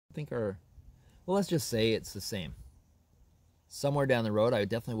think are, well, let's just say it's the same. Somewhere down the road, I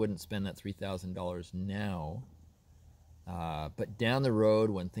definitely wouldn't spend that $3,000 now. But down the road,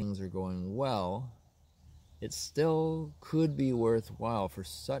 when things are going well, it still could be worthwhile for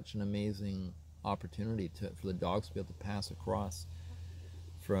such an amazing opportunity for the dogs to be able to pass across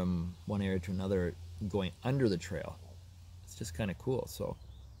from one area to another going under the trail. It's just kind of cool. So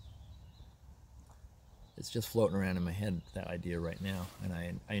it's just floating around in my head, that idea right now, and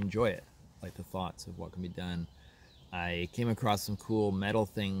I enjoy it, like the thoughts of what can be done. I came across some cool metal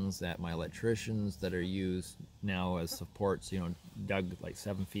things at my electricians that are used now as supports, dug like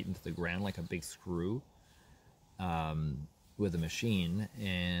 7 feet into the ground like a big screw, with a machine,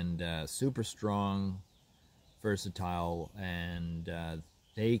 and super strong, versatile, and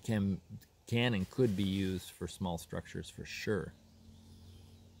they can and could be used for small structures for sure,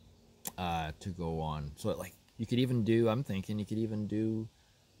 to go on. So like you could even do, I'm thinking you could even do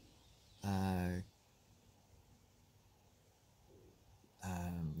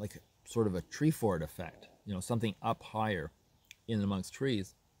like sort of a tree fort effect, something up higher in amongst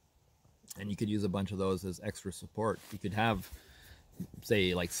trees, and you could use a bunch of those as extra support. You could have,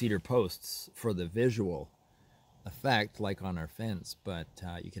 say, like cedar posts for the visual effect, like on our fence, but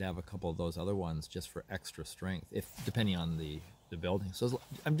you could have a couple of those other ones just for extra strength, if depending on the building. So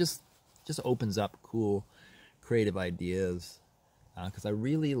I'm just opens up cool, creative ideas, because I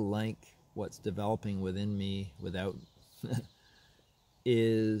really like what's developing within me without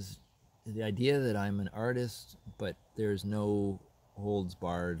is the idea that I'm an artist, but there's no holds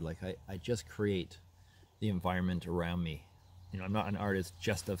barred. Like I just create the environment around me. I'm not an artist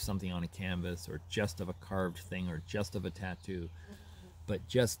just of something on a canvas or just of a carved thing or just of a tattoo, but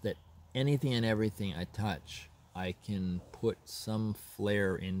just that anything and everything I touch, I can put some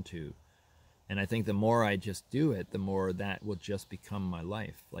flair into. And I think the more I just do it, the more that will just become my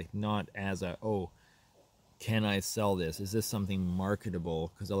life. Like not as a, oh, can I sell this? Is this something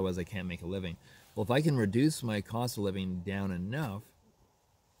marketable? Because otherwise I can't make a living. Well, if I can reduce my cost of living down enough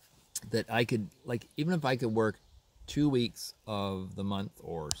that I could, like, even if I could work 2 weeks of the month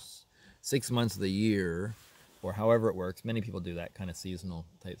or 6 months of the year, or however it works, many people do that kind of seasonal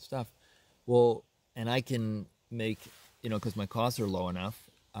type stuff. Well, and I can make, because my costs are low enough,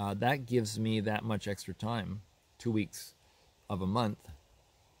 that gives me that much extra time, 2 weeks of a month,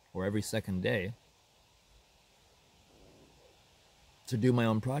 or every second day, to do my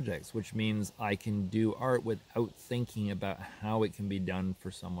own projects, which means I can do art without thinking about how it can be done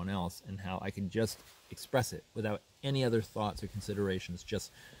for someone else, and how I can just express it without any other thoughts or considerations,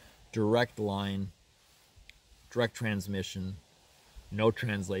 just direct line, direct transmission, no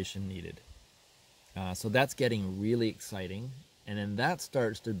translation needed. So that's getting really exciting. And then that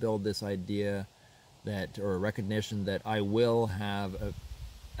starts to build this idea that, or a recognition that I will have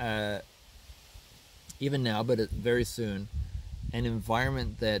even now, but very soon, an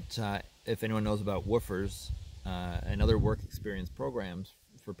environment that, if anyone knows about woofers and other work experience programs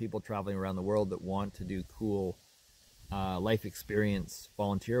for people traveling around the world that want to do cool life experience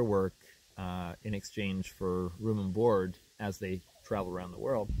volunteer work in exchange for room and board as they travel around the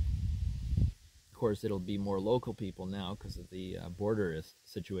world. Of course, it'll be more local people now because of the border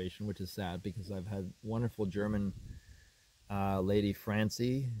situation, which is sad, because I've had wonderful German lady,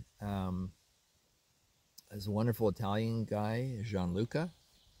 Francie. There's a wonderful Italian guy, Gianluca,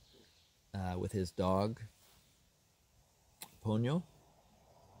 with his dog, Pogno.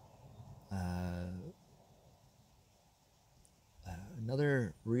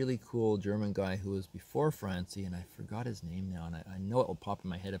 Another really cool German guy who was before Francie, and I forgot his name now, and I know it will pop in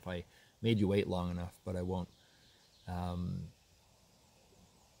my head if I made you wait long enough, but I won't.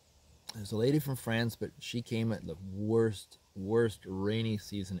 There's a lady from France, but she came at the worst rainy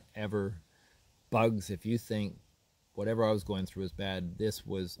season ever. Bugs, if you think whatever I was going through was bad, this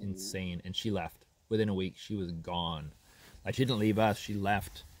was insane. And she left. Within a week, she was gone. Like, she didn't leave us, she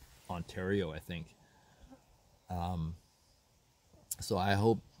left Ontario, I think. So I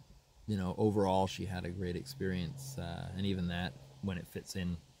hope, overall she had a great experience. And even that, when it fits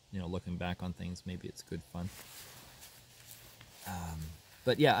in, looking back on things, maybe it's good fun.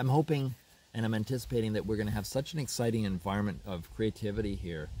 But yeah, I'm hoping and I'm anticipating that we're going to have such an exciting environment of creativity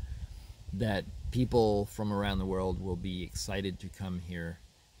here that people from around the world will be excited to come here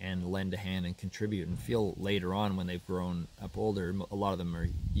and lend a hand and contribute, and feel later on when they've grown up older, a lot of them are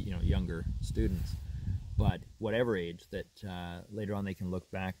younger students, but whatever age, that later on they can look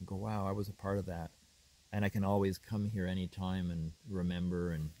back and go, wow, I was a part of that, and I can always come here anytime and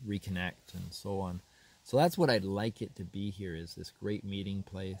remember and reconnect and so on. So that's what I'd like it to be here, is this great meeting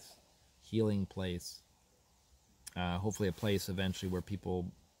place, healing place, hopefully a place eventually where people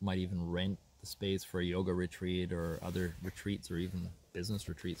might even rent the space for a yoga retreat or other retreats, or even business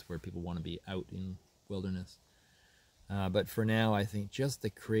retreats where people want to be out in wilderness. But for now, I think just the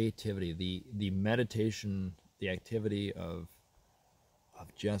creativity, the meditation, the activity of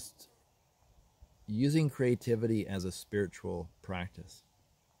just using creativity as a spiritual practice.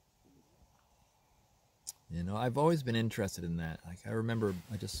 You know, I've always been interested in that. Like, I remember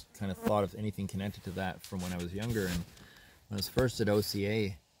I just kind of thought of anything connected to that from when I was younger. And when I was first at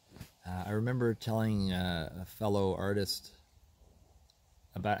OCA, I remember telling a fellow artist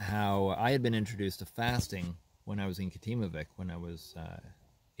about how I had been introduced to fasting when I was in Katimavik, when I was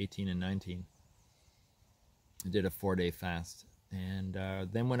 18 and 19. I did a 4-day fast. And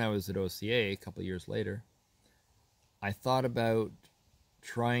then when I was at OCA a couple of years later, I thought about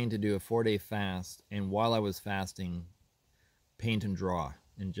trying to do a 4-day fast, and while I was fasting, paint and draw,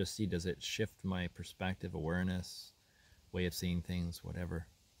 and just see, does it shift my perspective, awareness, way of seeing things, whatever.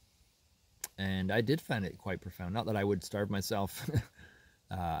 And I did find it quite profound. Not that I would starve myself.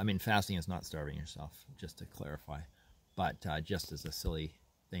 I mean, fasting is not starving yourself, just to clarify. But just as a silly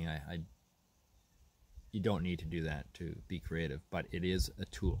thing, you don't need to do that to be creative, but it is a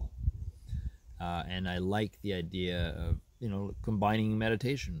tool. And I like the idea of, you know, combining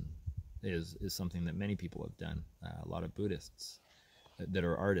meditation is something that many people have done. A lot of Buddhists that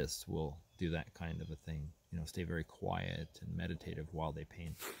are artists will do that kind of a thing, you know, stay very quiet and meditative while they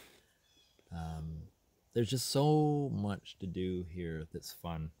paint. There's just so much to do here that's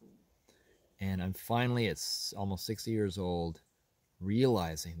fun. And I'm finally, it's almost 60 years old,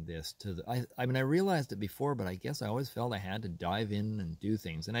 realizing this. I mean, I realized it before, but I guess I always felt I had to dive in and do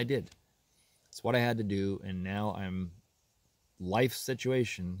things, and I did. It's what I had to do, and now life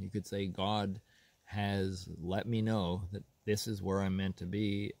situation, you could say God has let me know that this is where I'm meant to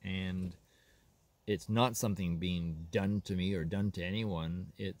be, and it's not something being done to me or done to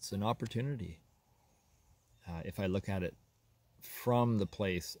anyone. It's an opportunity. If I look at it from the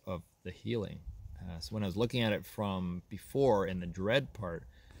place of the healing. So when I was looking at it from before in the dread part,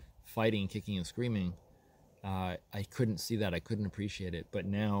 fighting, kicking, and screaming, I couldn't see that. I couldn't appreciate it. But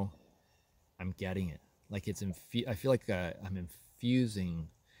now I'm getting it. Like I feel like I'm infusing.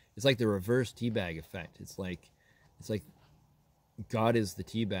 It's like the reverse teabag effect. It's like God is the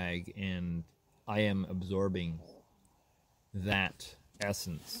teabag, and I am absorbing that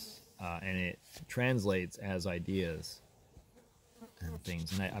essence, and it translates as ideas and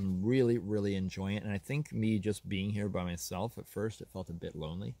things. And I'm really, really enjoying it. And I think me just being here by myself, at first it felt a bit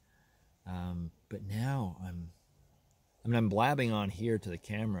lonely, but now I'm blabbing on here to the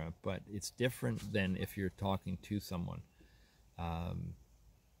camera, but it's different than if you're talking to someone. I'm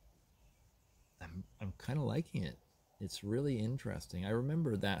kind of liking it. It's really interesting. I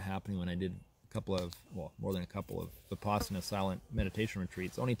remember that happening when I did more than a couple of Vipassana silent meditation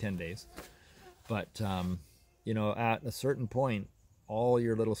retreats, only 10 days. But, you know, at a certain point, all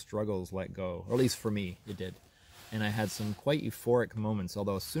your little struggles let go, or at least for me, it did. And I had some quite euphoric moments,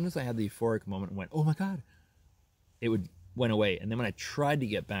 although as soon as I had the euphoric moment and went, oh my God, it went away. And then when I tried to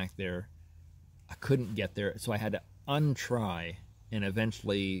get back there, I couldn't get there. So I had to untry, and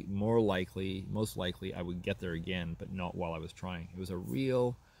eventually, most likely, I would get there again, but not while I was trying. It was a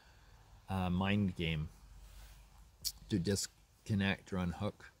real mind game to disconnect or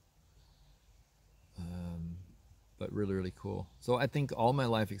unhook. But really, really cool. So I think all my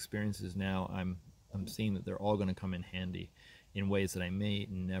life experiences now, I'm seeing that they're all going to come in handy in ways that I may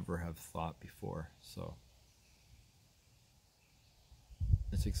never have thought before. So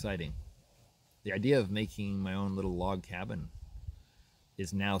it's exciting. The idea of making my own little log cabin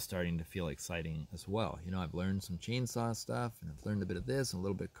is now starting to feel exciting as well. You know, I've learned some chainsaw stuff, and I've learned a bit of this, and a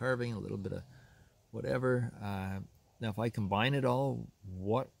little bit of carving, a little bit of whatever. Now, if I combine it all,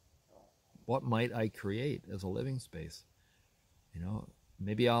 what might I create as a living space? You know,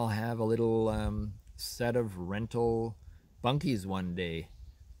 maybe I'll have a little set of rental bunkies one day,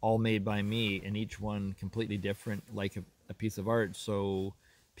 all made by me, and each one completely different, like a piece of art, so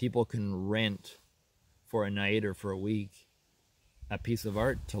people can rent for a night or for a week a piece of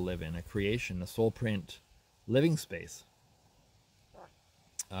art to live in, a creation, a soul print living space.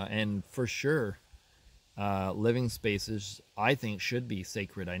 And for sure, living spaces, I think, should be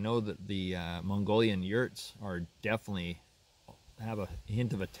sacred. I know that the Mongolian yurts are definitely have a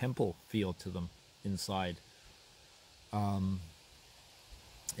hint of a temple feel to them inside. And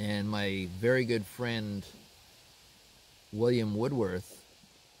my very good friend William Woodworth,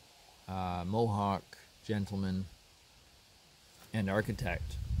 Mohawk gentleman and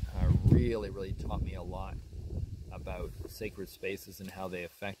architect, really, really taught me a lot about sacred spaces and how they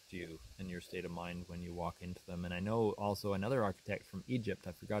affect you and your state of mind when you walk into them. And I know also another architect from Egypt,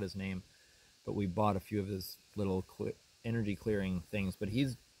 I forgot his name, but we bought a few of his little energy clearing things. But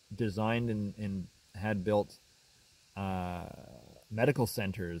he's designed and had built medical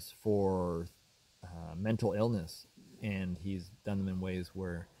centers for mental illness, and he's done them in ways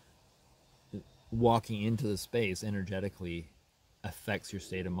where walking into the space energetically affects your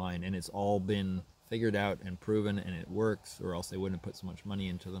state of mind, and it's all been figured out and proven, and it works, or else they wouldn't have put so much money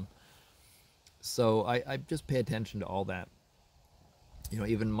into them. So I just pay attention to all that. You know,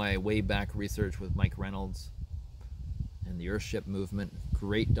 even my way back research with Mike Reynolds and the Earthship movement,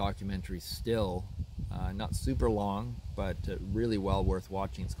 great documentary still, not super long, but really well worth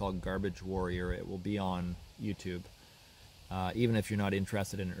watching. It's called Garbage Warrior. It will be on YouTube. Even if you're not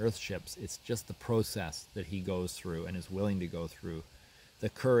interested in Earthships, it's just the process that he goes through and is willing to go through, the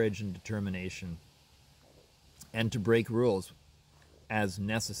courage and determination, and to break rules as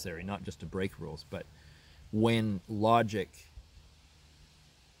necessary, not just to break rules, but when logic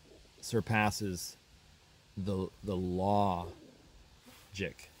surpasses the logic.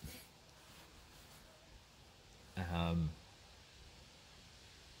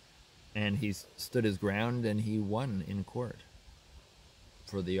 And he stood his ground, and he won in court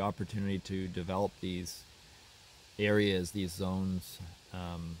for the opportunity to develop these areas, these zones,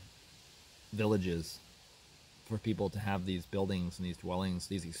 villages, for people to have these buildings and these dwellings,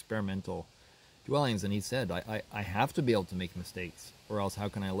 these experimental dwellings. And he said, I have to be able to make mistakes, or else how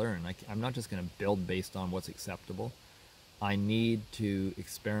can I learn? I'm not just going to build based on what's acceptable. I need to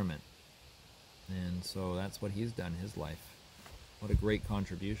experiment. And so that's what he's done in his life. What a great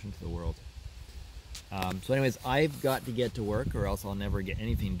contribution to the world. So anyways, I've got to get to work, or else I'll never get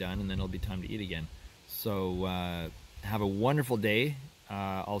anything done, and then it'll be time to eat again. So have a wonderful day.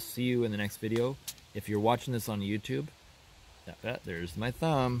 I'll see you in the next video. If you're watching this on YouTube, there's my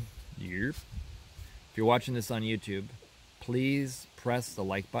thumb. Yep. If you're watching this on YouTube, please press the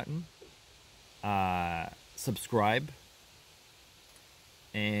like button, subscribe,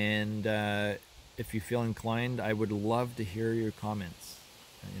 and if you feel inclined, I would love to hear your comments.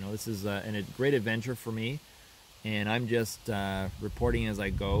 You know, this is a great adventure for me, and I'm just reporting as I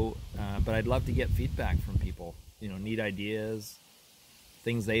go, but I'd love to get feedback from people, you know, neat ideas,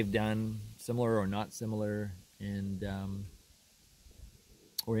 things they've done, similar or not similar, and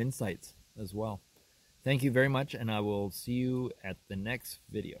or insights as well. Thank you very much, and I will see you at the next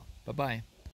video. Bye-bye.